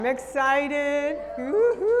I'm excited.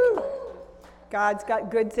 Woo-hoo. God's got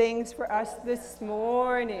good things for us this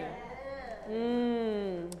morning.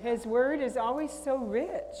 His word is always so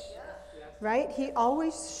rich, right? He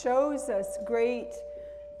always shows us great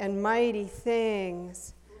and mighty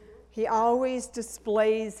things. He always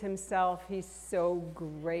displays himself. He's so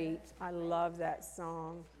great. I love that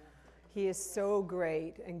song. He is so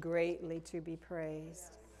great and greatly to be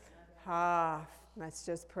praised. Let's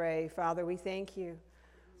just pray. Father, we thank you.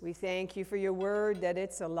 We thank you for your word, that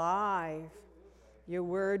it's alive. Your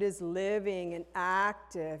word is living and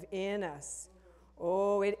active in us.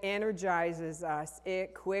 Oh, it energizes us.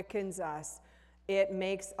 It quickens us. It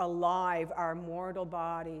makes alive our mortal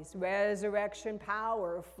bodies. Resurrection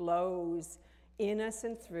power flows in us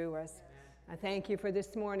and through us. I thank you for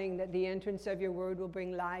this morning that the entrance of your word will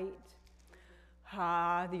bring light.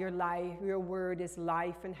 Your word is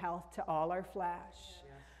life and health to all our flesh.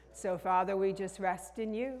 So, Father, we just rest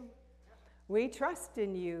in you. We trust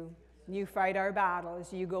in you. You fight our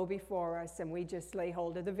battles. You go before us, and we just lay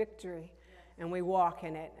hold of the victory. And we walk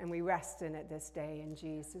in it, and we rest in it this day in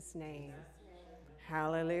Jesus' name.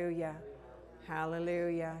 Hallelujah.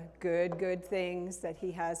 Hallelujah. Good things that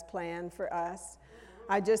he has planned for us.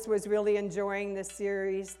 I just was really enjoying the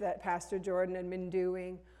series that Pastor Jordan had been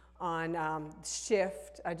doing on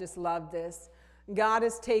shift. I just love this. God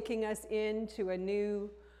is taking us into a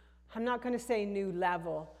new, I'm not going to say new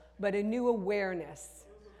level, but a new awareness,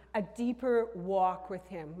 a deeper walk with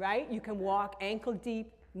him, right? You can walk ankle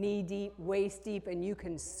deep, knee deep, waist deep, and you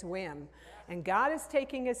can swim. And God is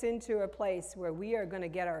taking us into a place where we are going to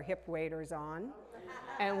get our hip waders on,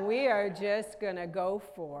 and we are just going to go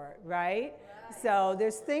for it, right? So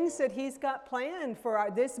there's things that he's got planned for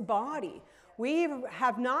this body. We're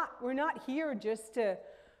not here just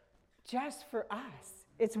for us.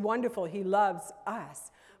 It's wonderful. He loves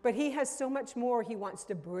us. But he has so much more he wants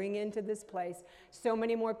to bring into this place. So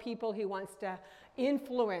many more people he wants to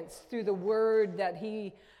influence through the word that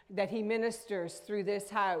he ministers through this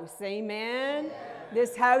house. Amen? Yeah.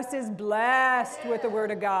 This house is blessed with the word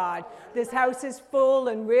of God. This house is full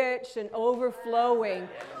and rich and overflowing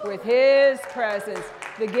with his presence.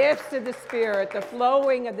 The gifts of the Spirit, the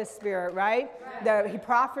flowing of the Spirit, right? He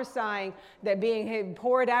prophesying that being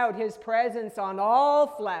poured out his presence on all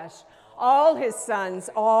flesh, all his sons,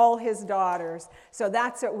 all his daughters. So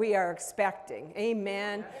that's what we are expecting.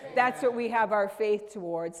 Amen. That's what we have our faith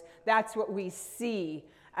towards. That's what we see.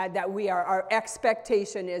 Our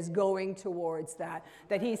expectation is going towards that.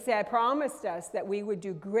 That he promised us that we would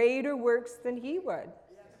do greater works than he would.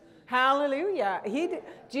 Hallelujah.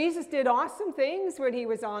 Jesus did awesome things when he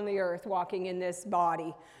was on the earth walking in this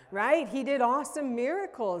body, right? He did awesome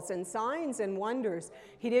miracles and signs and wonders.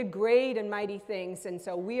 He did great and mighty things. And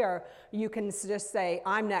so you can just say,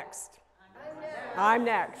 I'm next. I'm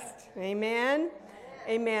next. Amen.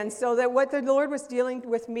 Amen. So that what the Lord was dealing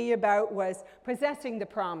with me about was possessing the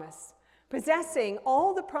promise. Possessing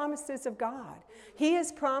all the promises of God. He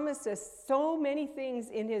has promised us so many things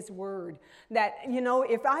in his word that,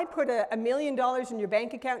 if I put $1 million in your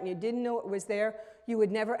bank account and you didn't know it was there, you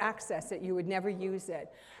would never access it. You would never use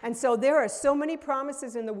it. And so there are so many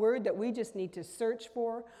promises in the word that we just need to search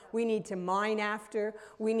for. We need to mine after.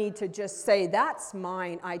 We need to just say, that's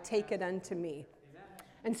mine. I take it unto me.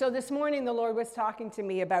 And so this morning the Lord was talking to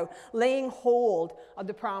me about laying hold of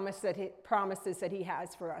the promises that he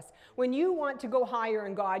has for us. When you want to go higher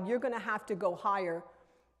in God, you're going to have to go higher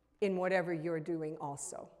in whatever you're doing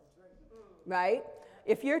also. Right?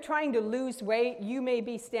 If you're trying to lose weight, you may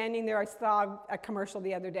be standing there. I saw a commercial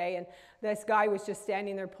the other day, and this guy was just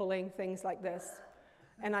standing there pulling things like this.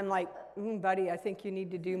 And I'm like, buddy, I think you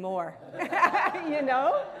need to do more.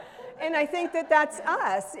 And I think that that's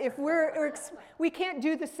us. If we can't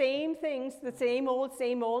do the same things, the same old,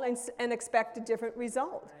 and expect a different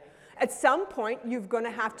result. At some point, you're going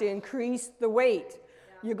to have to increase the weight.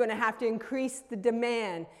 You're going to have to increase the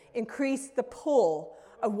demand, increase the pull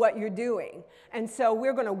of what you're doing. And so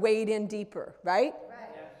we're going to wade in deeper, right?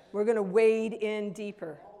 We're going to wade in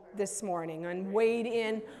deeper this morning and wade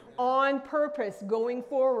in on purpose going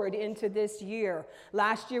forward into this year.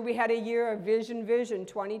 Last year we had a year of vision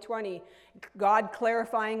 2020, God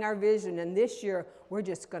clarifying our vision, and this year we're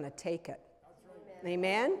just going to take it.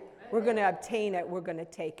 Amen? We're going to obtain it. We're going to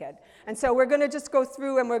take it. And so we're going to just go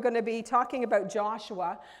through, and we're going to be talking about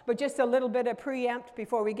Joshua, but just a little bit of preempt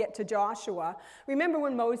before we get to Joshua. Remember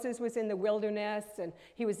when Moses was in the wilderness, and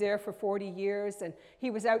he was there for 40 years, and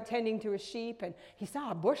he was out tending to his sheep, and he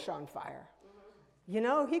saw a bush on fire. He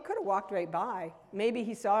could have walked right by. Maybe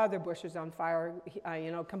he saw other bushes on fire,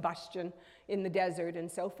 combustion in the desert and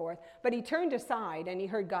so forth. But he turned aside and he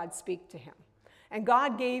heard God speak to him. And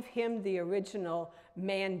God gave him the original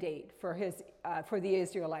mandate for the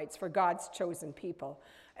Israelites, for God's chosen people.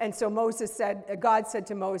 And so God said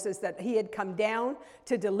to Moses that he had come down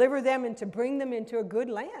to deliver them and to bring them into a good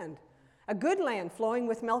land flowing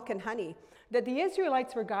with milk and honey, that the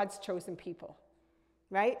Israelites were God's chosen people,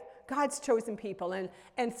 right? God's chosen people.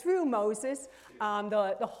 And through Moses,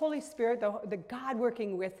 the Holy Spirit, the God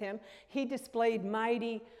working with him, he displayed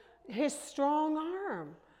his strong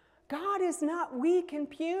arm. God is not weak and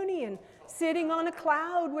puny and sitting on a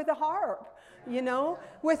cloud with a harp.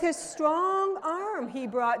 With his strong arm, he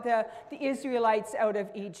brought the Israelites out of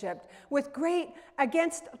Egypt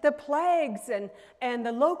against the plagues and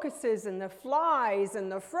the locusts and the flies and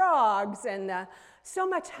the frogs, and so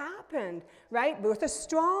much happened, right? With a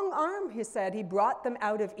strong arm, he said, he brought them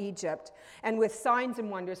out of Egypt, and with signs and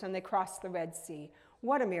wonders, and they crossed the Red Sea.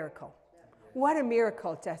 What a miracle. What a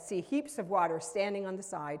miracle to see heaps of water standing on the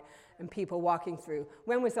side and people walking through.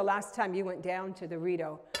 When was the last time you went down to the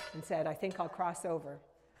Rideau and said, I think I'll cross over?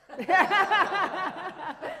 Right?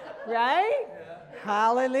 Yeah.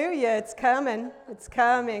 Hallelujah. It's coming. It's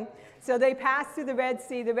coming. So they passed through the Red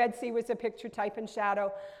Sea. The Red Sea was a picture, type, and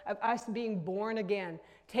shadow of us being born again,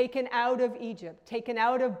 taken out of Egypt, taken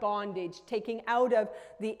out of bondage, taken out of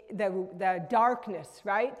the darkness,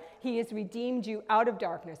 right? He has redeemed you out of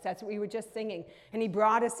darkness. That's what we were just singing. And he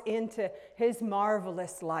brought us into his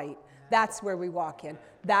marvelous light. That's where we walk in.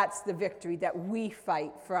 That's the victory that we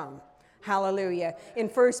fight from. Hallelujah. In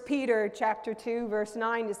 1 Peter chapter 2, verse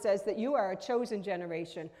 9, it says that you are a chosen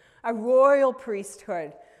generation, a royal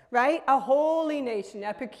priesthood, right? A holy nation,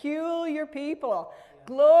 a peculiar people.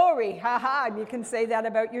 Glory. Ha ha. And you can say that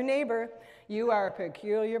about your neighbor. You are a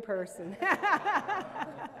peculiar person.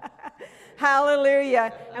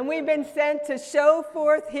 Hallelujah. And we've been sent to show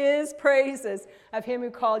forth his praises of him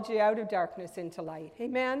who called you out of darkness into light.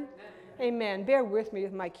 Amen. Amen. Bear with me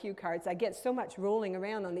with my cue cards. I get so much rolling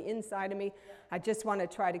around on the inside of me. I just want to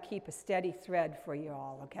try to keep a steady thread for you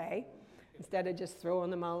all, okay? Instead of just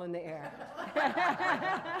throwing them all in the air.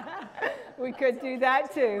 We could do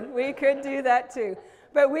that too. We could do that too.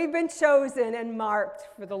 But we've been chosen and marked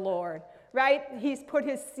for the Lord, right? He's put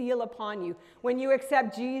his seal upon you. When you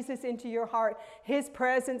accept Jesus into your heart, his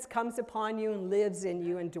presence comes upon you and lives in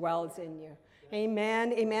you and dwells in you.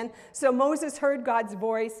 Amen. Amen. So Moses heard God's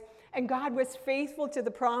voice. And God was faithful to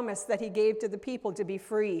the promise that he gave to the people to be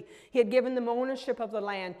free. He had given them ownership of the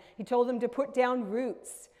land. He told them to put down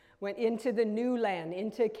roots, went into the new land,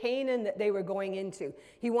 into Canaan that they were going into.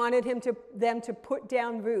 He wanted them to put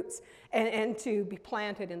down roots and to be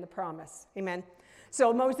planted in the promise. Amen.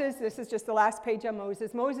 So Moses, this is just the last page on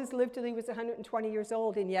Moses. Moses lived till he was 120 years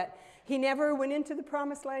old, and yet he never went into the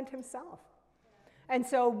promised land himself. And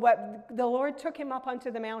so the Lord took him up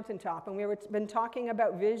onto the mountaintop, and we've been talking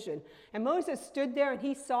about vision. And Moses stood there, and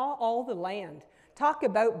he saw all the land. Talk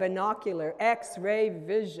about binocular, X-ray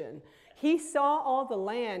vision. He saw all the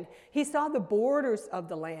land. He saw the borders of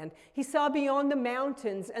the land. He saw beyond the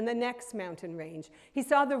mountains and the next mountain range. He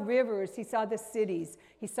saw the rivers. He saw the cities.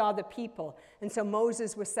 He saw the people. And so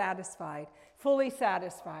Moses was satisfied, fully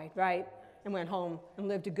satisfied, right? And went home and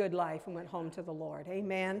lived a good life and went home to the Lord.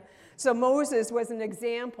 Amen. So Moses was an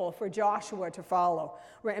example for Joshua to follow.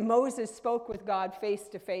 And Moses spoke with God face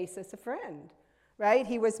to face as a friend, right?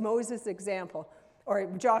 He was Moses' example.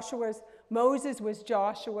 Moses was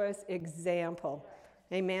Joshua's example.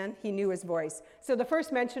 Amen. He knew his voice. So the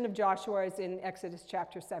first mention of Joshua is in Exodus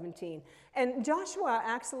chapter 17. And Joshua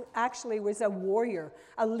actually was a warrior,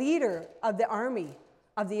 a leader of the army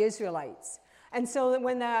of the Israelites. And so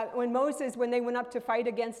when they went up to fight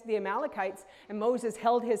against the Amalekites, and Moses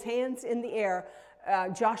held his hands in the air,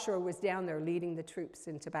 Joshua was down there leading the troops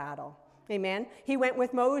into battle. Amen. He went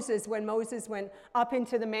with Moses when Moses went up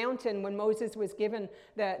into the mountain, when Moses was given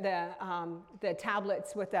the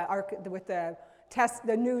tablets with the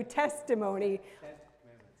new testimony,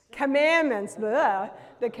 commandments,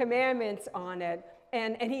 the commandments on it.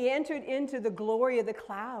 And he entered into the glory of the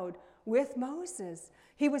cloud with Moses.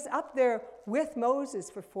 He was up there with Moses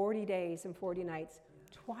for 40 days and 40 nights.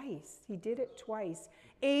 Twice. He did it twice.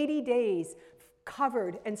 80 days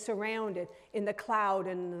covered and surrounded in the cloud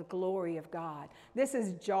and the glory of God. This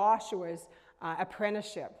is Joshua's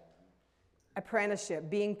apprenticeship,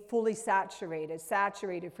 being fully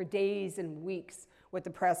saturated for days and weeks with the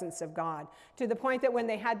presence of God, to the point that when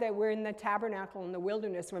were in the tabernacle in the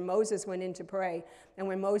wilderness, when Moses went in to pray, and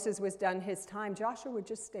when Moses was done his time, Joshua would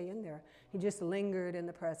just stay in there. He just lingered in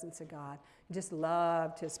the presence of God. He just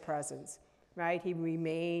loved his presence, right? He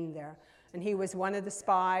remained there. And he was one of the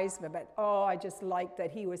spies, but I just liked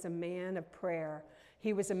that he was a man of prayer.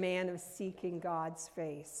 He was a man of seeking God's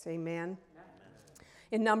face. Amen?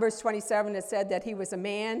 In Numbers 27, it said that he was a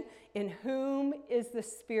man in whom is the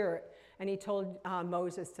Spirit. And he told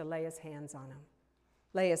Moses to lay his hands on him.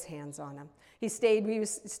 Lay his hands on him. He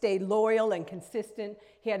stayed loyal and consistent.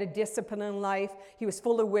 He had a discipline in life. He was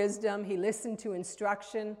full of wisdom. He listened to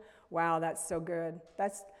instruction. Wow, that's so good.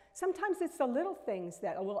 Sometimes it's the little things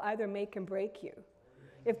that will either make and break you.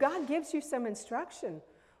 If God gives you some instruction,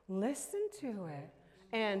 listen to it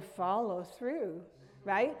and follow through,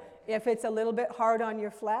 right? If it's a little bit hard on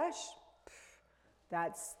your flesh,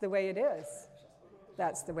 that's the way it is.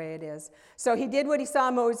 That's the way it is. So he did what he saw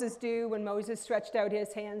Moses do when Moses stretched out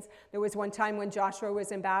his hands. There was one time when Joshua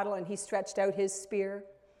was in battle and he stretched out his spear,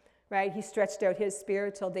 right? He stretched out his spear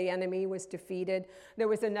till the enemy was defeated. There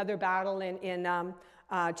was another battle in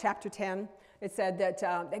chapter 10. It said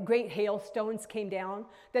that great hailstones came down,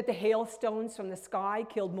 that the hailstones from the sky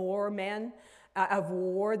killed more men of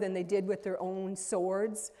war than they did with their own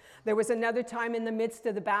swords. There was another time in the midst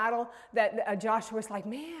of the battle that Joshua was like,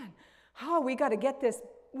 man, we got to get this.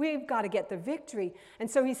 We've got to get the victory. And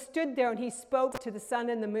so he stood there and he spoke to the sun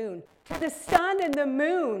and the moon. To the sun and the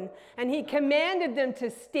moon. And he commanded them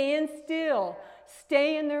to stand still,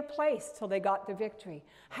 stay in their place till they got the victory.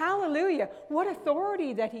 Hallelujah. What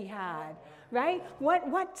authority that he had, right?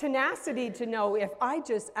 What tenacity to know if I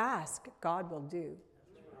just ask, God will do.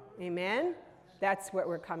 Amen? That's what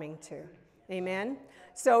we're coming to. Amen?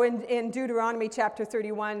 So in Deuteronomy chapter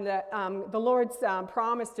 31, the Lord's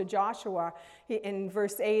promise to Joshua, in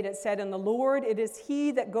verse 8, it said, "And the Lord, it is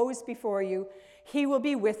he that goes before you. He will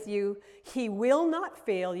be with you. He will not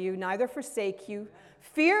fail you, neither forsake you.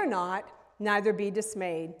 Fear not, neither be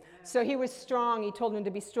dismayed." So he was strong. He told him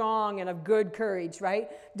to be strong and of good courage,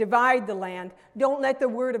 right? Divide the land. Don't let the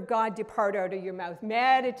word of God depart out of your mouth.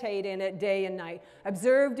 Meditate in it day and night.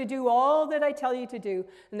 Observe to do all that I tell you to do,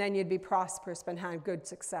 and then you'd be prosperous and have good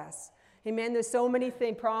success. Amen. There's so many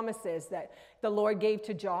promises that the Lord gave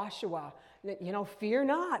to Joshua. Fear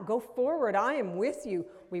not. Go forward. I am with you.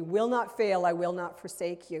 We will not fail. I will not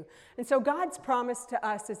forsake you. And so God's promise to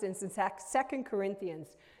us is in 2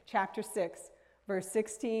 Corinthians chapter 6. Verse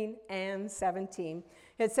 16 and 17.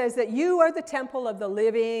 It says that you are the temple of the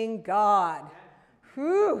living God.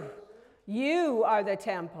 Whew. You are the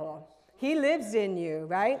temple. He lives in you,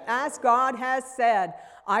 right? As God has said,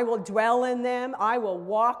 I will dwell in them. I will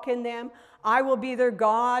walk in them. I will be their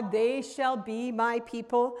God. They shall be my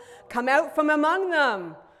people. Come out from among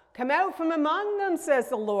them. Come out from among them, says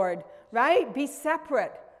the Lord, right? Be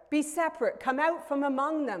separate. Be separate. Come out from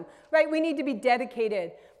among them, right? We need to be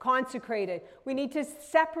dedicated, consecrated. We need to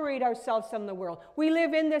separate ourselves from the world. We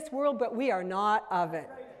live in this world, but we are not of it.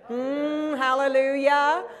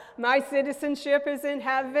 Hallelujah. My citizenship is in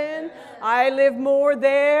heaven. I live more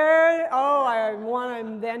there. Oh, I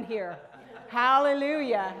want than here.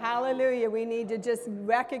 Hallelujah. Hallelujah. We need to just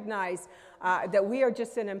recognize that we are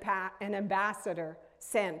just an ambassador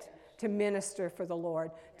sent to minister for the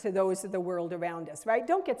Lord to those of the world around us, right?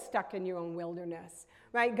 Don't get stuck in your own wilderness,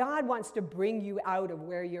 right? God wants to bring you out of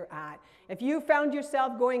where you're at. If you found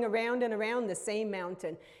yourself going around and around the same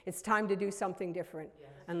mountain, it's time to do something different,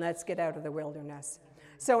 and let's get out of the wilderness.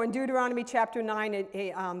 So in Deuteronomy chapter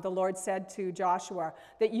 9, the Lord said to Joshua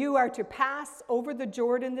that you are to pass over the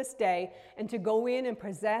Jordan this day and to go in and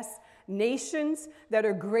possess nations that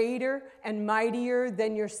are greater and mightier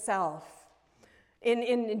than yourself.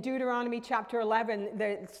 In Deuteronomy chapter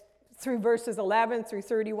 11, through verses 11 through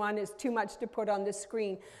 31 is too much to put on the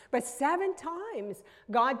screen. But 7 times,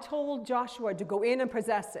 God told Joshua to go in and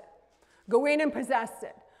possess it. Go in and possess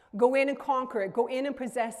it. Go in and conquer it. Go in and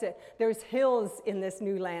possess it. There's hills in this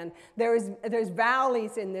new land. There's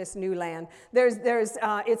valleys in this new land.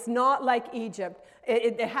 It's not like Egypt.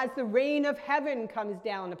 It has the rain of heaven comes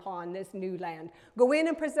down upon this new land. Go in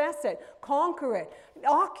and possess it. Conquer it.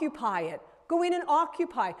 Occupy it. Go in and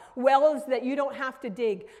occupy wells that you don't have to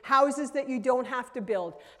dig, houses that you don't have to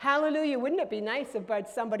build. Hallelujah. Wouldn't it be nice if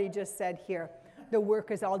somebody just said here, the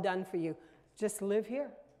work is all done for you. Just live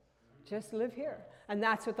here. Just live here. And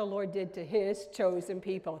that's what the Lord did to his chosen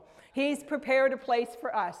people. He's prepared a place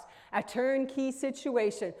for us, a turnkey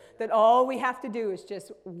situation that all we have to do is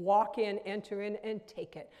just walk in, enter in, and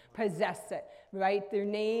take it, possess it. Write their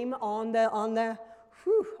name on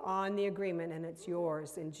the agreement, and it's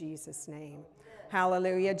yours in Jesus' name.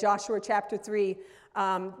 Hallelujah. Joshua chapter 3,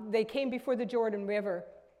 they came before the Jordan River,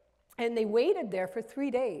 and they waited there for 3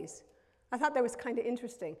 days. I thought that was kind of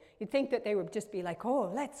interesting. You'd think that they would just be like, oh,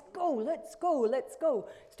 let's go,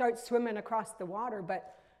 start swimming across the water,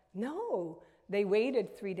 but no, they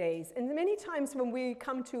waited 3 days. And many times when we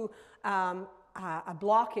come to a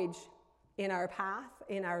blockage in our path,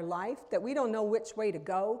 in our life, that we don't know which way to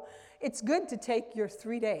go, it's good to take your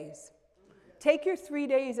 3 days. Take your 3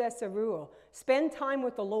 days as a rule. Spend time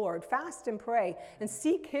with the Lord. Fast and pray and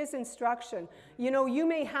seek his instruction. You know, you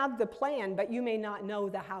may have the plan, but you may not know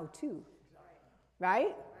the how-to.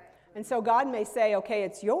 Right? And so God may say, okay,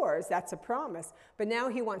 it's yours. That's a promise. But now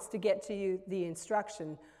he wants to get to you the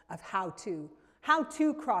instruction of how to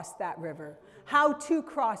cross that river, how to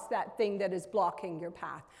cross that thing that is blocking your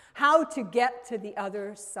path, how to get to the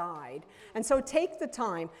other side. And so take the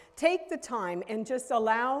time and just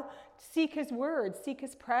seek his word, seek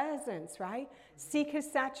his presence, right? Seek his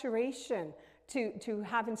saturation to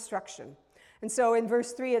have instruction. And so in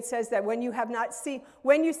verse 3 it says that when you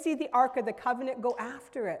see the Ark of the Covenant, go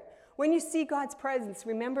after it. When you see God's presence,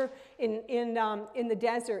 remember in the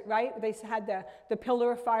desert, right? They had the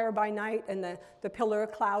pillar of fire by night and the pillar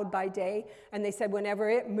of cloud by day. And they said whenever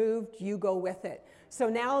it moved, you go with it. So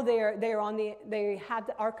now they have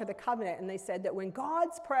the Ark of the Covenant, and they said that when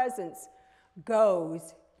God's presence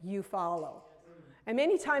goes, you follow. And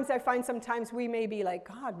many times I find sometimes we may be like,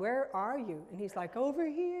 God, where are you? And he's like, over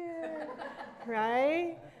here,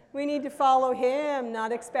 right? We need to follow him,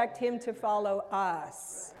 not expect him to follow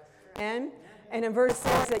us. And in verse 6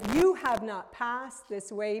 says that you have not passed this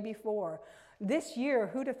way before. This year,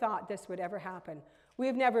 who'd have thought this would ever happen?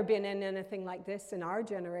 We've never been in anything like this in our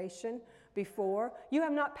generation before. You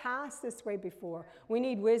have not passed this way before. We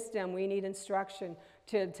need wisdom. We need instruction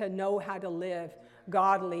to know how to live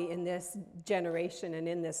godly in this generation and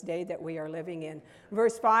in this day that we are living in.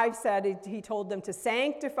 Verse 5 said he told them to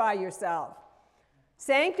sanctify yourself.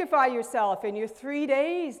 Sanctify yourself in your 3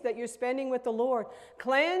 days that you're spending with the Lord.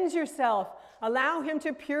 Cleanse yourself. Allow him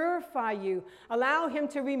to purify you. Allow him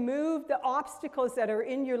to remove the obstacles that are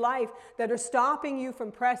in your life that are stopping you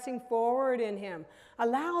from pressing forward in him.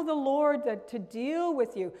 Allow the Lord to deal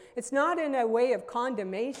with you. It's not in a way of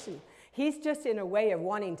condemnation. He's just in a way of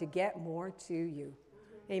wanting to get more to you.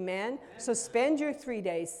 Amen? So spend your 3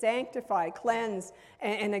 days. Sanctify, cleanse,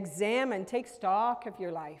 and examine. Take stock of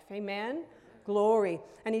your life. Amen? Glory.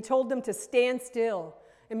 And he told them to stand still.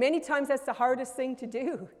 And many times that's the hardest thing to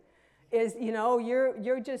do is, you know,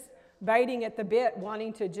 you're just biting at the bit,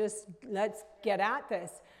 wanting to just, let's get at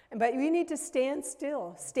this. But we need to stand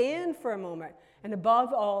still. Stand for a moment. And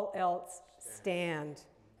above all else, stand.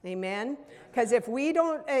 Amen? Because if we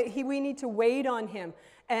don't, we need to wait on him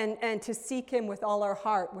and to seek him with all our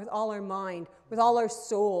heart, with all our mind, with all our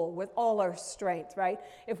soul, with all our strength, right?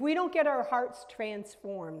 If we don't get our hearts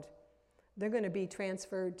transformed, they're going to be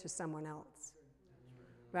transferred to someone else,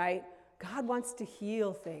 right? God wants to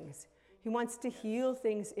heal things. He wants to heal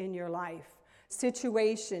things in your life,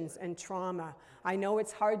 situations and trauma. I know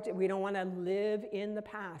it's hard. We don't want to live in the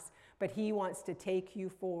past, but he wants to take you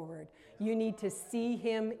forward. You need to see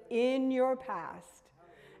him in your past,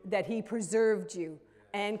 that he preserved you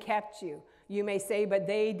and kept you. You may say, but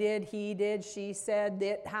they did, he did, she said,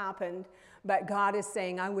 it happened. But God is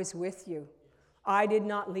saying, I was with you. I did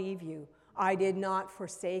not leave you. I did not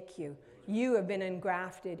forsake you. You have been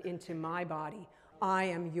engrafted into my body. I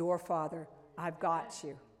am your Father. I've got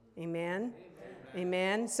you. Amen?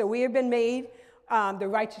 Amen. So we have been made the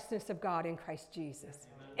righteousness of God in Christ Jesus.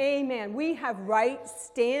 Amen. We have right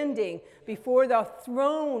standing before the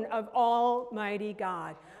throne of Almighty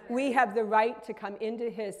God. We have the right to come into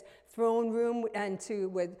his throne room and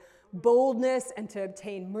with boldness and to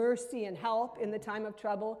obtain mercy and help in the time of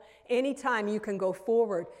trouble. Anytime you can go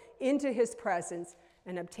forward into his presence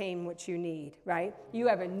and obtain what you need, right? You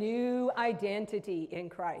have a new identity in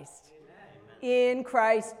Christ. In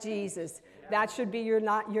Christ Jesus. That should be your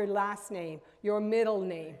last name, your middle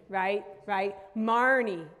name, right? Right?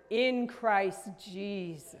 Marnie, in Christ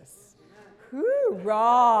Jesus.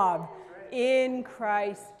 Rob, in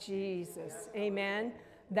Christ Jesus. Amen.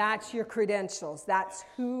 That's your credentials. That's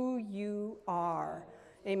who you are.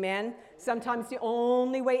 Amen. Sometimes the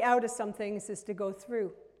only way out of some things is to go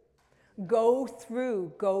through. Go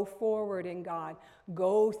through. Go forward in God.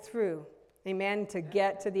 Go through. Amen. To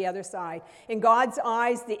get to the other side. In God's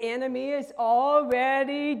eyes, the enemy is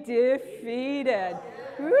already defeated.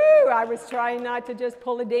 Woo! I was trying not to just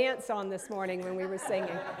pull a dance on this morning when we were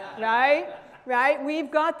singing. Right? Right?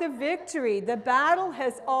 We've got the victory. The battle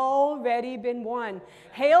has already been won.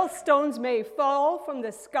 Hailstones may fall from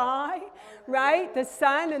the sky, right? The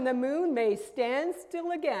sun and the moon may stand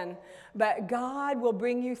still again, but God will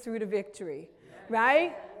bring you through to victory,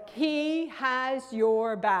 right? He has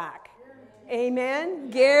your back.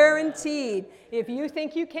 Amen? Guaranteed. If you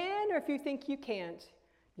think you can or if you think you can't,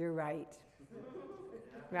 you're right.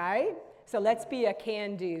 right? So let's be a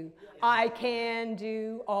can do. I can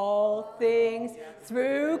do all things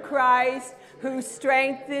through Christ who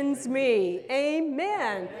strengthens me.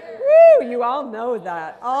 Amen. Woo, you all know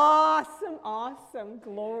that. Awesome, awesome.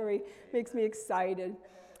 Glory. Makes me excited.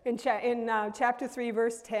 In chapter 3,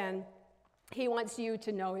 verse 10, he wants you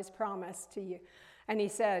to know his promise to you. And he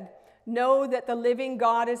said, know that the living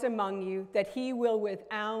God is among you, that he will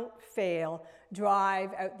without fail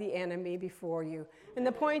drive out the enemy before you. And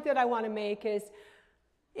the point that I want to make is,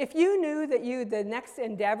 if you knew that the next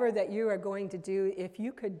endeavor that you are going to do, if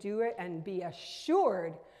you could do it and be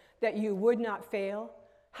assured that you would not fail,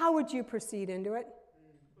 how would you proceed into it?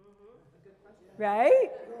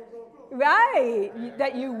 Right? Right.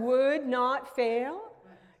 That you would not fail.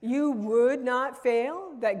 You would not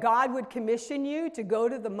fail, that God would commission you to go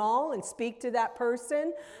to the mall and speak to that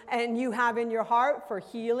person, and you have in your heart for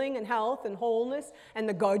healing and health and wholeness and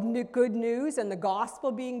the good news and the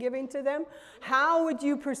gospel being given to them. How would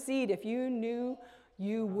you proceed if you knew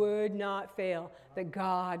you would not fail, that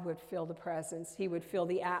God would fill the presence, he would fill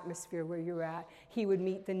the atmosphere where you're at, he would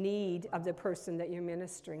meet the need of the person that you're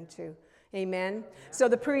ministering to. Amen? So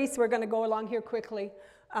the priests, we're going to go along here quickly.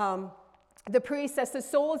 The priest, as the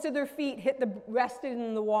soles of their feet rested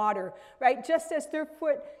in the water, right? Just as their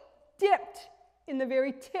foot dipped in the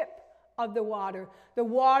very tip of the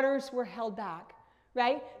waters were held back,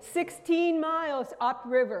 right? 16 miles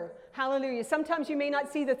upriver. Hallelujah. Sometimes you may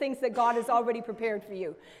not see the things that God has already prepared for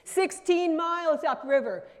you. 16 miles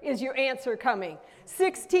upriver is your answer coming.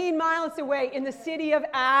 16 miles away in the city of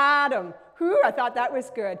Adam. I thought that was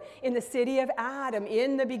good. In the city of Adam,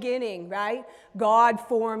 in the beginning, right? God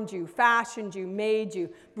formed you, fashioned you, made you,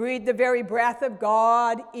 breathed the very breath of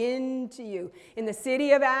God into you. In the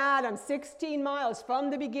city of Adam, 16 miles from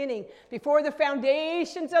the beginning, before the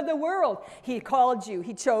foundations of the world, he called you,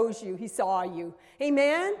 he chose you, he saw you.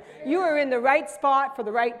 Amen? You are in the right spot for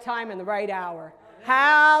the right time and the right hour.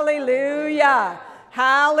 Hallelujah.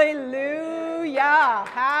 Hallelujah.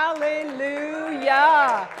 Hallelujah.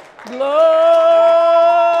 Glory.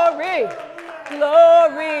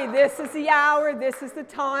 Glory. This is the hour. This is the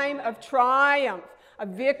time of triumph, of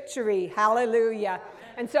victory. Hallelujah.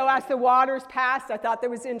 And so as the waters passed, I thought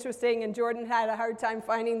that was interesting, and Jordan had a hard time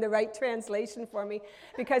finding the right translation for me,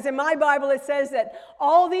 because in my Bible it says that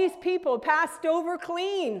all these people passed over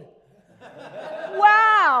clean.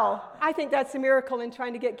 Wow! I think that's a miracle in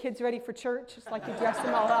trying to get kids ready for church. It's like you dress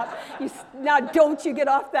them all up. Now don't you get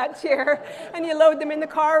off that chair, and you load them in the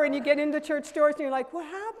car, and you get into church doors, and you're like, what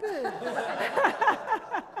happened?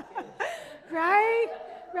 Right?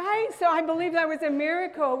 Right? So I believe that was a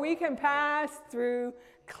miracle. We can pass through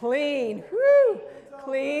clean. Woo!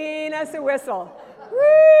 Clean as a whistle.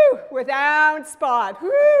 Woo! Without spot.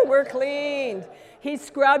 Woo! We're cleaned. He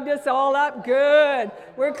scrubbed us all up good.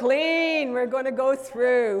 We're clean. We're going to go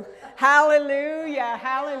through. Hallelujah.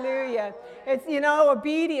 Hallelujah. It's,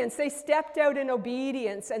 obedience. They stepped out in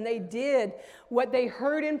obedience, and they did what they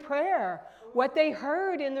heard in prayer, what they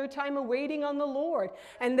heard in their time of waiting on the Lord.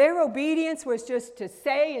 And their obedience was just to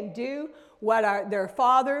say and do what their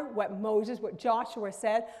father, what Moses, what Joshua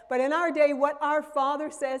said. But in our day, what our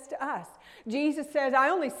Father says to us. Jesus says, I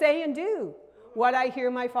only say and do what I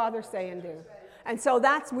hear my Father say and do. And so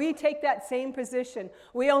we take that same position.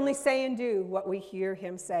 We only say and do what we hear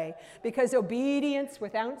him say. Because obedience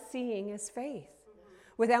without seeing is faith.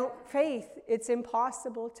 Without faith, it's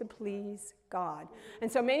impossible to please God.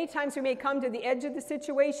 And so many times we may come to the edge of the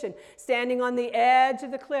situation, standing on the edge of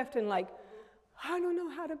the cliff and like, I don't know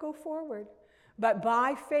how to go forward. But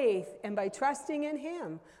by faith and by trusting in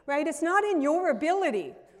him, right? It's not in your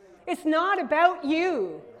ability. It's not about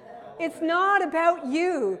you. It's not about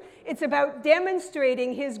you. It's about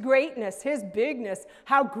demonstrating his greatness, his bigness.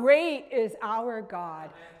 How great is our God,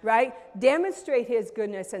 right? Demonstrate his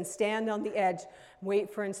goodness and stand on the edge.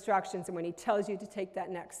 Wait for instructions. And when he tells you to take that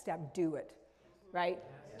next step, do it, right?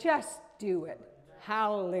 Just do it.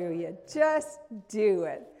 Hallelujah. Just do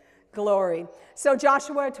it. Glory. So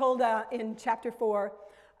Joshua told in chapter 4,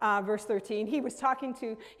 verse 13, he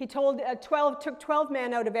took 12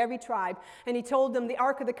 men out of every tribe, and he told them the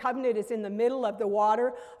Ark of the Covenant is in the middle of the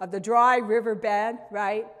water of the dry river bed,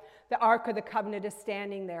 right? The Ark of the Covenant is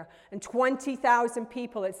standing there. And 20,000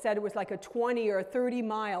 people, it said it was like a 20 or a 30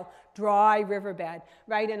 mile dry riverbed,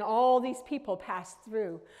 right? And all these people passed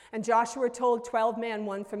through. And Joshua told 12 men,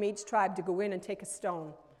 one from each tribe, to go in and take a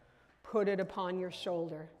stone, put it upon your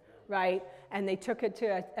shoulder. Right? And they took it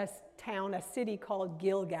to a city called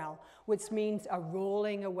Gilgal, which means a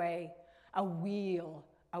rolling away, a wheel,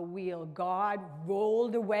 a wheel. God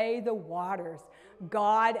rolled away the waters.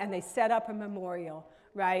 God, and they set up a memorial,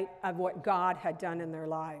 right, of what God had done in their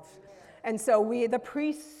lives. And so the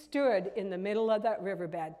priests stood in the middle of that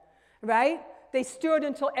riverbed, right? They stood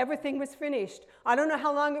until everything was finished. I don't know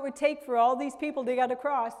how long it would take for all these people to get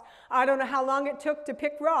across. I don't know how long it took to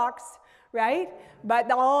pick rocks, right? But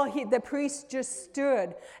the priests just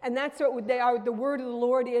stood. And that's what the word of the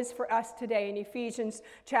Lord is for us today in Ephesians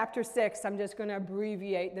chapter 6. I'm just going to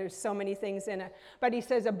abbreviate. There's so many things in it. But he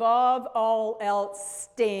says, above all else,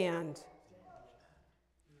 stand.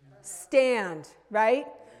 Stand, right?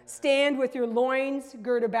 Stand with your loins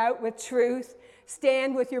girt about with truth.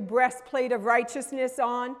 Stand with your breastplate of righteousness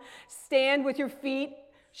on. Stand with your feet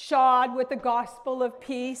shod with the gospel of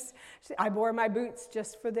peace. I wore my boots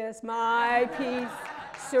just for this. My peace,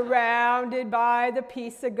 surrounded by the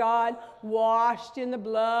peace of God, washed in the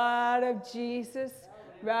blood of Jesus.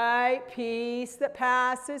 Right? Peace that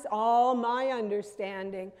passes all my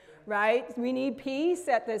understanding. Right? We need peace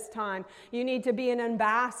at this time. You need to be an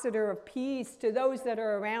ambassador of peace to those that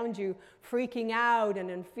are around you, freaking out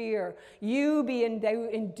and in fear. You be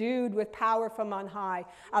endued with power from on high.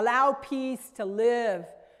 Allow peace to live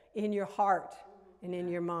in your heart and in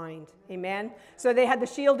your mind. Amen? So they had the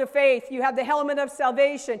shield of faith. You have the helmet of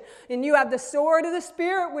salvation. And you have the sword of the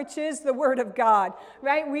Spirit, which is the word of God.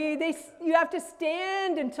 Right? You have to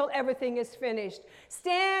stand until everything is finished.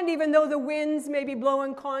 Stand even though the winds may be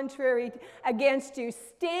blowing contrary against you.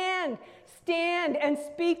 Stand and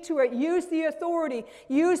speak to it. Use the authority.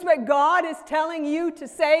 Use what God is telling you to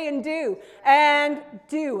say and do. And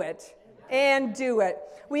do it. And do it.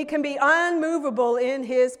 We can be unmovable in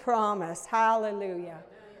his promise. Hallelujah.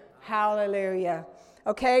 Hallelujah.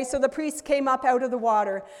 Okay, so the priests came up out of the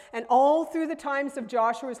water, and all through the times of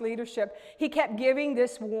Joshua's leadership, he kept giving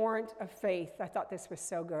this warrant of faith. I thought this was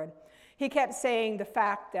so good. He kept saying the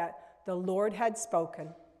fact that the Lord had spoken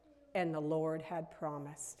and the Lord had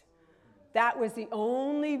promised. That was the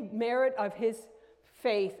only merit of his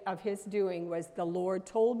faith, of his doing, was the Lord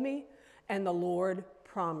told me and the Lord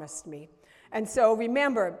promised me. And so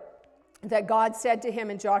remember that God said to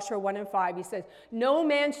him in Joshua 1:5, he says, no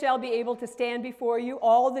man shall be able to stand before you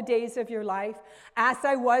all the days of your life. As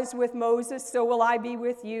I was with Moses, so will I be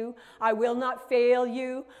with you. I will not fail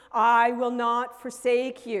you. I will not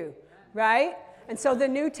forsake you. Right? And so the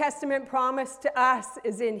New Testament promise to us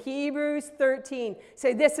is in Hebrews 13.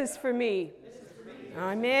 Say, this is for me. This is for me.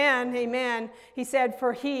 Amen. Amen. He said,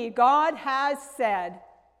 for God has said,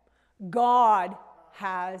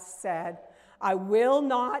 I will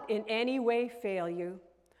not in any way fail you,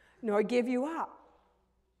 nor give you up,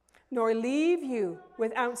 nor leave you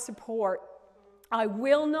without support. I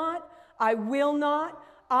will not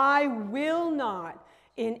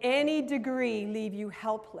in any degree leave you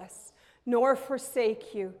helpless, nor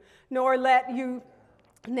forsake you, nor let you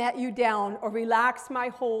down, or relax my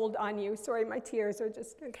hold on you. Sorry, my tears are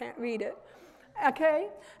just, I can't read it. Okay?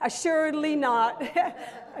 Assuredly not.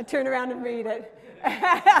 I turn around and read it.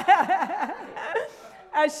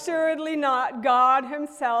 Assuredly not, God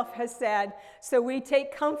himself has said. So we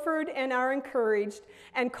take comfort and are encouraged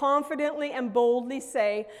and confidently and boldly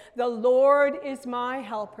say, the Lord is my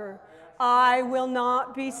helper. I will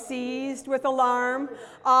not be seized with alarm.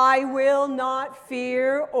 I will not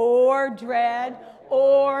fear or dread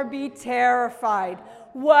or be terrified.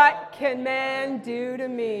 What can man do to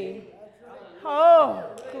me? Oh,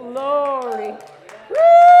 glory.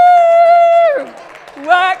 Woo!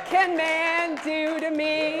 What can man do to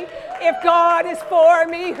me? If God is for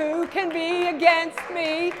me, who can be against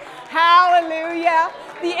me? Hallelujah.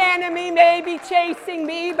 The enemy may be chasing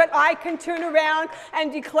me, but I can turn around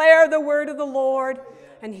and declare the word of the Lord.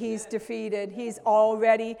 And he's defeated. He's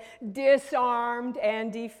already disarmed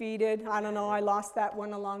and defeated. I don't know, I lost that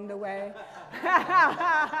one along the way.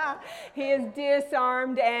 He is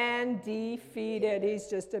disarmed and defeated. He's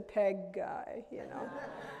just a peg guy, you know.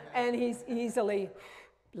 And he's easily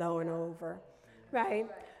blown over, right?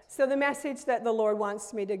 So the message that the Lord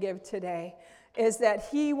wants me to give today is that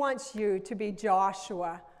he wants you to be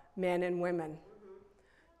Joshua, men and women.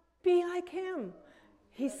 Be like him.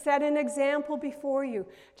 He set an example before you.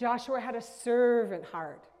 Joshua had a servant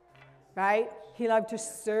heart, right? He loved to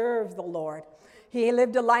serve the Lord. He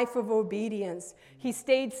lived a life of obedience. He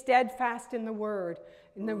stayed steadfast in the word,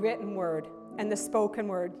 in the written word, and the spoken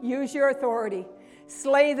word. Use your authority.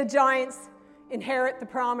 Slay the giants. Inherit the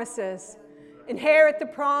promises. Inherit the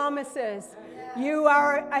promises.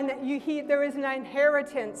 There is an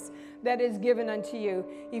inheritance that is given unto you.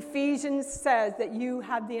 Ephesians says that you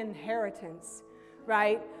have the inheritance,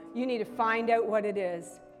 right? You need to find out what it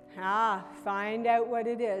is. Find out what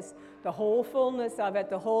it is. The whole fullness of it,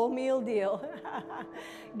 the whole meal deal.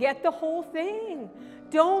 Get the whole thing.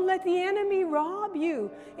 Don't let the enemy rob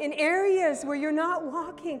you in areas where you're not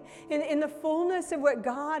walking in the fullness of what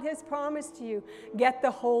God has promised to you. Get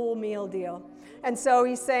the whole meal deal. And so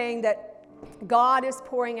he's saying that God is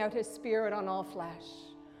pouring out his Spirit on all flesh,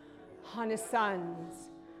 on his sons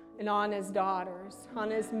and on his daughters, on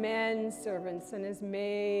his men servants and his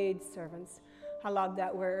maid servants. I love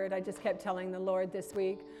that word. I just kept telling the Lord this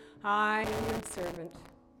week, I am your servant,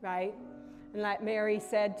 right? And like Mary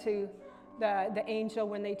said to the angel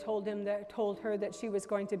when they told her that she was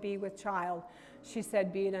going to be with child, she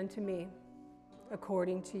said, be it unto me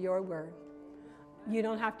according to your word. You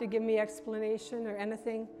don't have to give me explanation or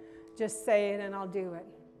anything. Just say it and I'll do it.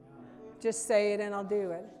 Just say it and I'll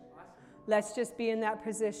do it. Let's just be in that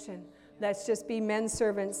position. Let's just be men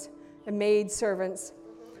servants and maid servants.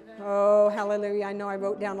 Oh, hallelujah. I know I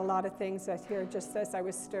wrote down a lot of things that here just as I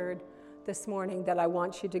was stirred this morning that I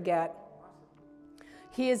want you to get.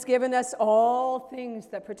 He has given us all things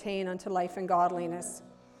that pertain unto life and godliness.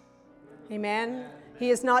 Amen. He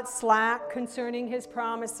is not slack concerning his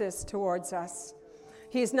promises towards us.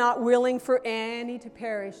 He is not willing for any to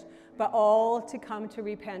perish, but all to come to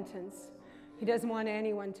repentance. He doesn't want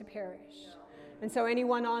anyone to perish. And so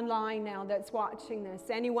anyone online now that's watching this,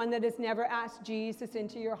 anyone that has never asked Jesus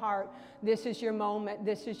into your heart, this is your moment,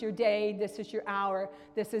 this is your day, this is your hour,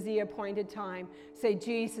 this is the appointed time. Say,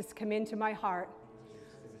 Jesus, come into my heart.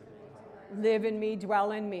 Live in me,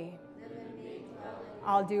 dwell in me.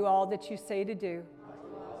 I'll do all that you say to do.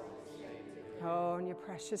 Oh, in your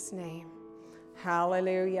precious name.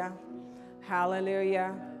 Hallelujah.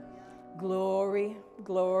 Hallelujah. Glory,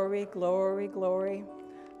 glory, glory, glory.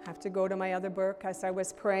 I have to go to my other book as I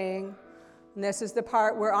was praying. And this is the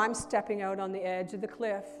part where I'm stepping out on the edge of the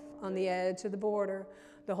cliff, on the edge of the border.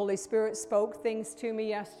 The Holy Spirit spoke things to me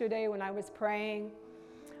yesterday when I was praying.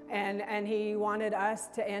 And he wanted us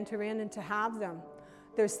to enter in and to have them.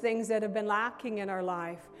 There's things that have been lacking in our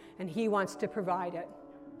life, and he wants to provide it.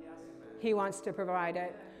 He wants to provide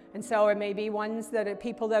it. And so it may be ones that are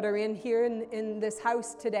people that are in here in this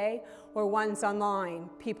house today, or ones online,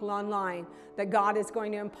 people online, that God is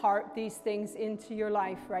going to impart these things into your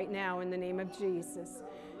life right now in the name of Jesus.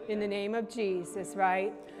 In the name of Jesus,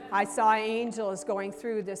 right? I saw angels going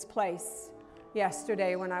through this place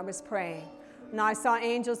yesterday when I was praying. And I saw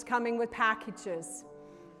angels coming with packages,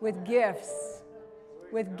 with gifts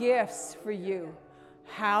for you.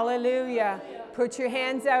 Hallelujah. Put your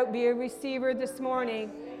hands out, be a receiver this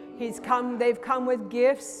morning. They've come with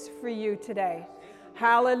gifts for you today.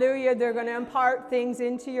 Hallelujah. They're going to impart things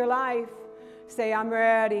into your life. Say, I'm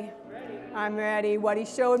ready. I'm ready. What he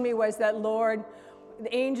showed me was that, Lord,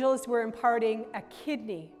 the angels were imparting a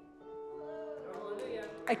kidney.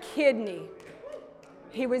 A kidney.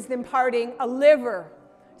 He was imparting a liver.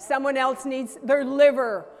 Someone else needs their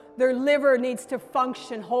liver. Their liver needs to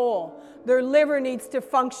function whole. Their liver needs to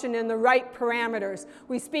function in the right parameters.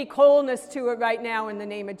 We speak wholeness to it right now in the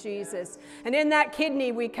name of Jesus. And in that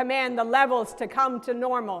kidney, we command the levels to come to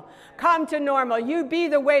normal. Come to normal. You be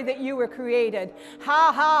the way that you were created.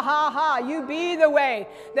 Ha, ha, ha, ha. You be the way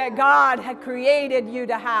that God had created you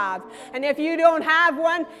to have. And if you don't have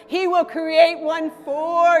one, he will create one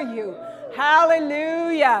for you.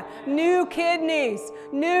 Hallelujah. New kidneys,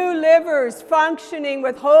 new livers functioning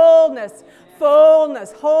with wholeness,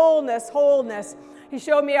 fullness, wholeness, wholeness. He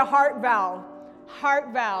showed me a heart valve.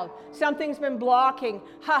 Heart valve. Something's been blocking,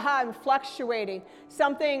 and fluctuating.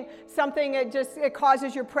 Something it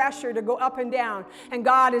causes your pressure to go up and down. And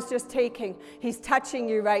God is just he's touching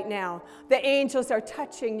you right now. The angels are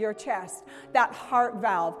touching your chest. That heart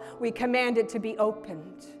valve, we command it to be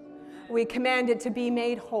opened. We command it to be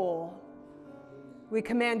made whole. We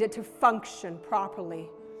command it to function properly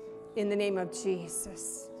in the name of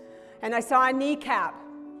Jesus. And I saw a kneecap.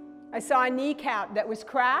 I saw a kneecap that was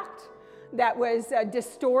cracked, that was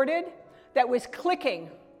distorted, that was clicking,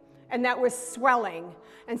 and that was swelling.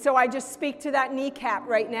 And so I just speak to that kneecap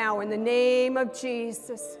right now in the name of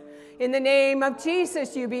Jesus. In the name of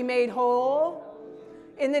Jesus, you be made whole.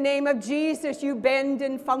 In the name of Jesus, you bend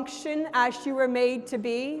and function as you were made to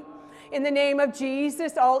be. In the name of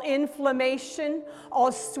Jesus, all inflammation,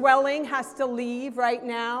 all swelling has to leave right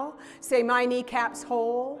now. Say, my kneecap's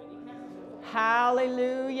whole.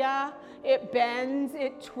 Hallelujah. It bends,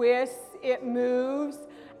 it twists, it moves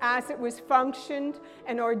as it was functioned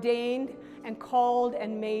and ordained and called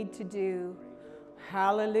and made to do.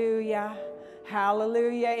 Hallelujah.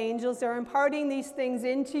 Hallelujah. Angels are imparting these things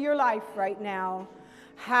into your life right now.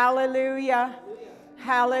 Hallelujah.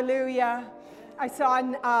 Hallelujah. I saw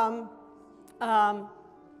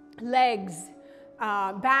legs,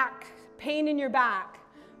 back, pain in your back,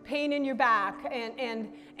 and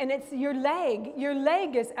it's your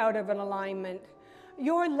leg is out of an alignment.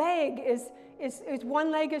 Your leg is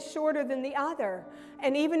one leg is shorter than the other.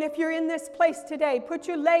 And even if you're in this place today, put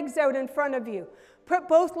your legs out in front of you. Put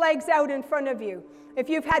both legs out in front of you. If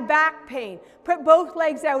you've had back pain, put both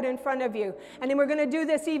legs out in front of you. And then we're going to do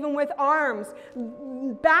this even with arms.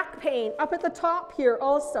 Back pain, up at the top here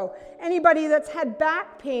also. Anybody that's had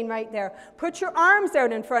back pain right there, put your arms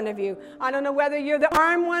out in front of you. I don't know whether you're the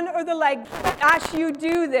arm one or the leg. As you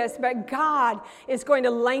do this, but God is going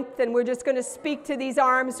to lengthen. We're just going to speak to these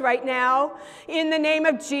arms right now. In the name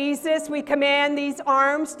of Jesus, we command these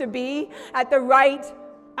arms to be at the right,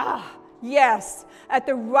 at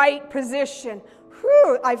the right position.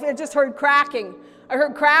 Whew, I just heard cracking. I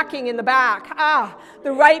heard cracking in the back.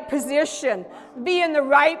 The right position. Be in the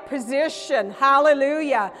right position.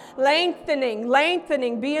 Hallelujah. Lengthening.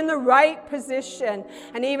 Be in the right position.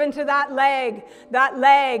 And even to that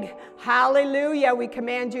leg. Hallelujah. We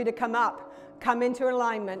command you to come up. Come into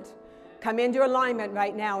alignment. Come into alignment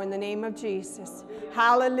right now in the name of Jesus.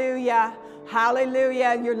 Hallelujah.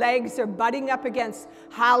 Hallelujah. Your legs are butting up against,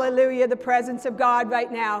 hallelujah, the presence of God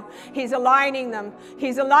right now. He's aligning them.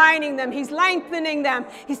 He's lengthening them.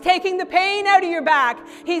 He's taking the pain out of your back.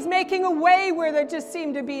 He's making a way where there just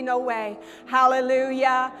seemed to be no way.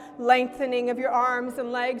 Hallelujah. Lengthening of your arms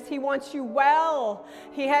and legs. He wants you well.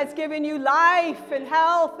 He has given you life and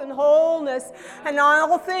health and wholeness and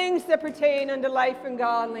all things that pertain unto life and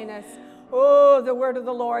godliness. Oh, the word of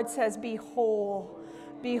the Lord says, be whole.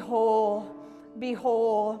 Be whole. Be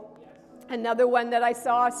whole. Another one that I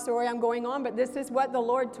saw, sorry I'm going on, but this is what the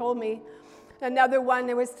Lord told me. Another one,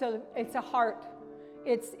 it's a heart.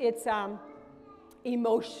 It's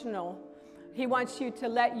emotional. He wants you to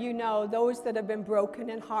let you know, those that have been broken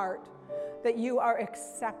in heart, that you are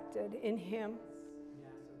accepted in Him.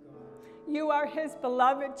 You are His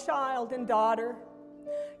beloved child and daughter.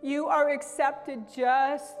 You are accepted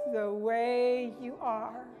just the way you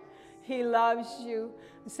are. He loves you.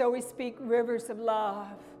 So we speak rivers of love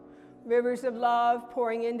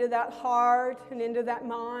pouring into that heart and into that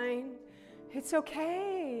mind. It's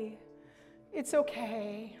okay. It's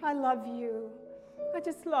okay. I love you. I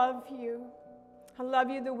just love you. I love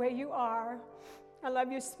you the way you are. I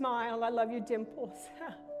love your smile. I love your dimples.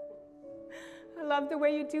 I love the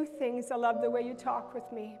way you do things. I love the way you talk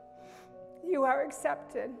with me. You are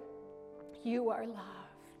accepted. You are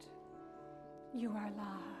loved. You are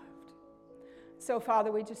loved. So,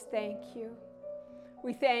 Father, we just thank you.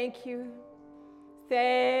 We thank you.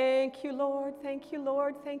 Thank you, Lord. Thank you,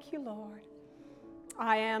 Lord. Thank you, Lord.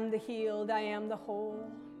 I am the healed. I am the whole.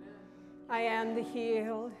 I am the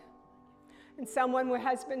healed. And someone who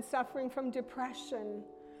has been suffering from depression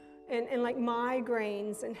and like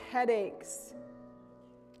migraines and headaches.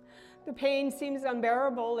 The pain seems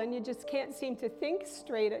unbearable and you just can't seem to think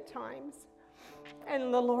straight at times.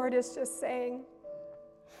 And the Lord is just saying,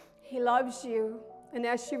 He loves you. And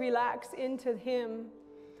as you relax into Him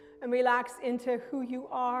and relax into who you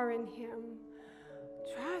are in Him,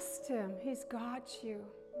 trust Him. He's got you.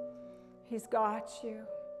 He's got you.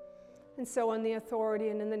 And so in the authority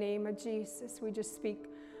and in the name of Jesus, we just speak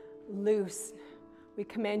loose. We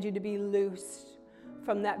command you to be loosed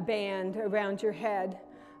from that band around your head,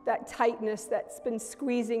 that tightness that's been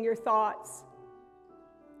squeezing your thoughts,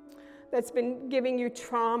 that's been giving you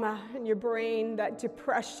trauma in your brain, that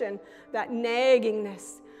depression, that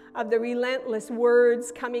naggingness of the relentless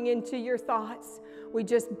words coming into your thoughts. We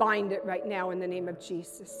just bind it right now in the name of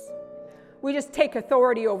Jesus. We just take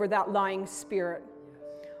authority over that lying spirit.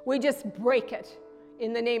 We just break it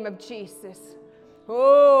in the name of Jesus.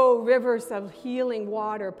 Oh, rivers of healing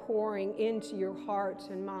water pouring into your heart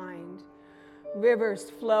and mind. Rivers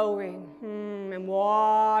flowing and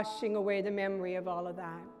washing away the memory of all of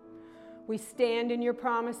that. We stand in your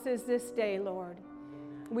promises this day, Lord.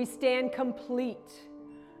 We stand complete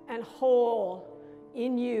and whole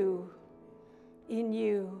in you,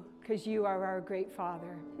 because you are our great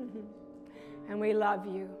Father. And we love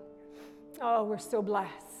you. Oh, we're so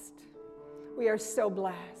blessed. We are so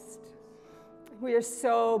blessed. We are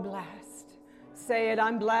so blessed. Say it,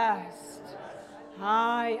 I'm blessed.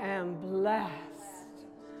 I am blessed.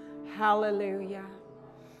 Hallelujah.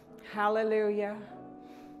 Hallelujah.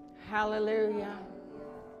 Hallelujah.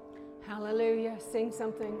 Hallelujah. Sing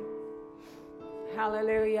something.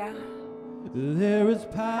 Hallelujah. There is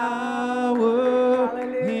power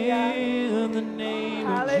Hallelujah. in the name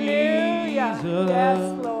Hallelujah. of Jesus.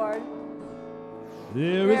 Yes, Lord.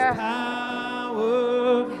 There is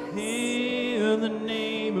power in the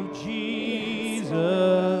name of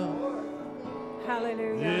Jesus.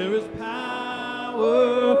 Hallelujah. There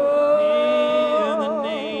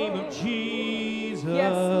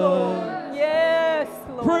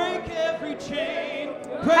chain.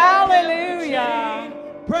 Hallelujah.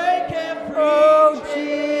 Break every Oh, chain.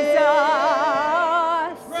 Jesus.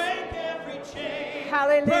 Break every chain.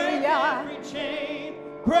 Hallelujah. Break every chain.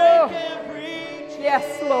 Oh. Break every chain. Yes,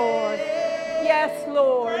 Lord. Yes,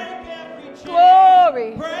 Lord. Break every chain.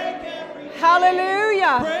 Glory. Break every chain.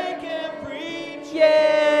 Hallelujah. Break every chain.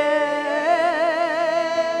 Yes.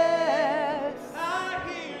 I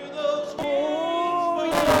hear those chains Oh,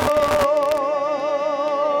 falling.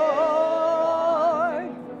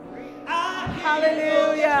 Lord. I hear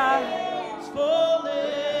Hallelujah. those chains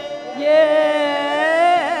falling. Yes.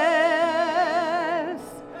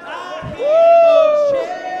 I hear those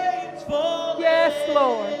chains falling. Yes,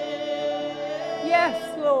 Lord. Yes,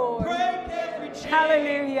 Lord. Break every chain.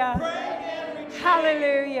 Hallelujah. Break every chain.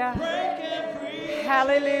 Hallelujah. Break every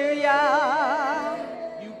Hallelujah.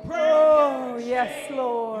 You break Oh, every yes, chain.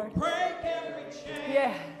 Lord. Break every chain.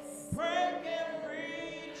 Yes. Break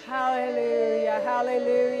every chain. Hallelujah.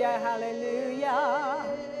 Hallelujah. Hallelujah.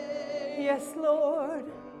 Yes, Lord.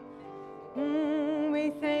 We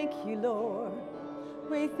thank you, Lord.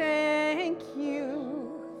 We thank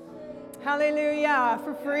you. Hallelujah.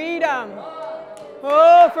 For freedom.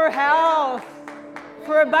 Oh, for health.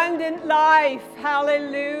 For abundant life.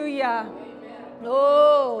 Hallelujah.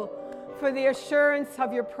 Oh, for the assurance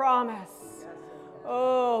of your promise.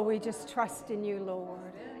 Oh, we just trust in you,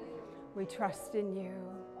 Lord. We trust in you.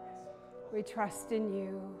 We trust in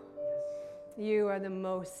you. You are the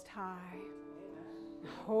Most High.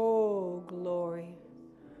 Oh, glory.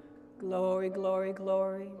 Glory, glory,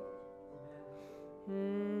 glory.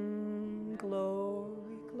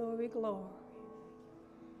 Glory, glory, glory.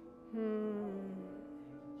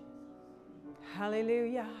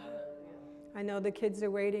 Hallelujah. I know the kids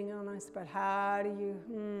are waiting on us, but how do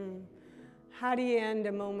you end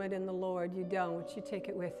a moment in the Lord? You don't. You take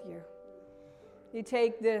it with you. You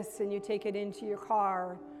take this and you take it into your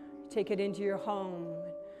car, you take it into your home,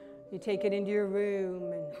 you take it into your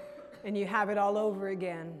room, and you have it all over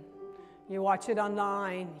again. You watch it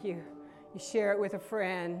online, you share it with a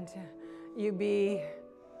friend. You be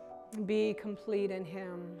complete in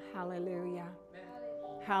Him. Hallelujah.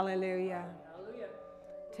 Hallelujah.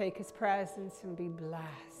 Take His presence and be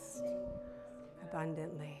blessed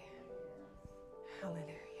abundantly.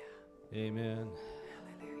 Hallelujah. Amen.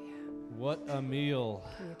 Hallelujah. What a meal.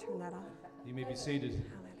 Can you turn that off? You may be seated.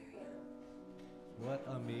 Hallelujah. What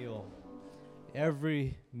a meal.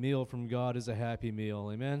 Every meal from God is a happy meal.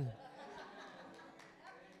 Amen.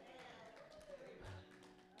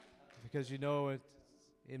 Because you know it,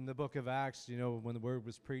 in the book of Acts, you know, when the word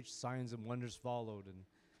was preached, signs and wonders followed. And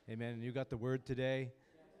amen. And you got the word today.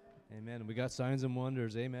 Amen. And we got signs and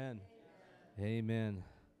wonders. Amen. Amen.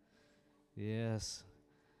 Yes.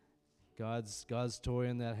 God's toy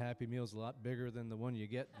in that happy meal is a lot bigger than the one you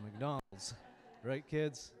get at McDonald's. Right,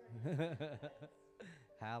 kids?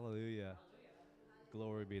 Hallelujah.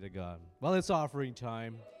 Glory be to God. Well, it's offering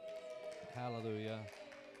time. Hallelujah.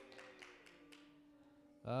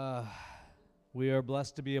 We are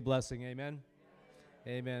blessed to be a blessing. Amen.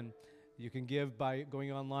 Amen. You can give by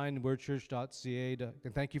going online, wordchurch.ca.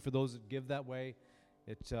 And thank you for those that give that way.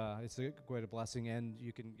 It's quite a blessing. And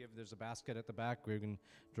you can give, there's a basket at the back where you can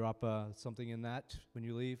drop something in that when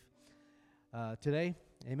you leave today.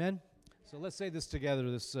 Amen. So let's say this together,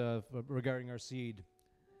 regarding our seed.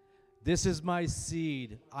 This is my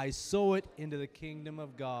seed. I sow it into the kingdom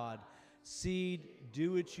of God. Seed,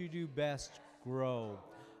 do what you do best, grow.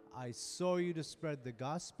 I sow you to spread the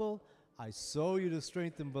gospel. I sow you to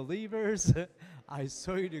strengthen believers. I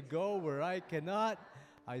sow you to go where I cannot.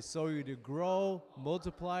 I sow you to grow,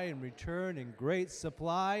 multiply, and return in great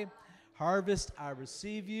supply. Harvest, I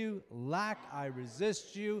receive you. Lack, I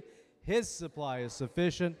resist you. His supply is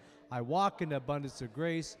sufficient. I walk in abundance of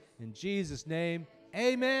grace. In Jesus' name,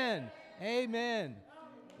 amen. Amen.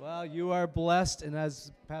 Well, you are blessed, and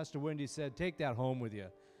as Pastor Wendy said, take that home with you.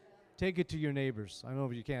 Take it to your neighbors. I know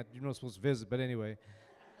you can't, you're not supposed to visit, but anyway.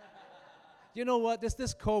 You know what? This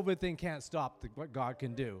COVID thing can't stop what God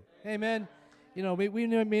can do. Amen. You know, we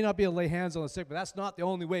may not be able to lay hands on the sick, but that's not the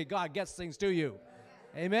only way God gets things to you.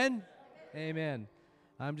 Amen? Amen.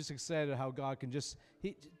 I'm just excited how God can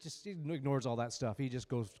he ignores all that stuff. He just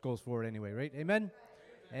goes forward anyway, right? Amen?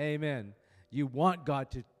 Amen. You want God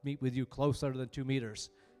to meet with you closer than 2 meters.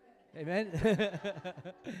 Amen?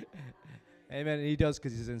 Amen. And He does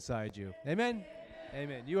because He's inside you. Amen?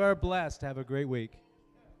 Amen. You are blessed. Have a great week.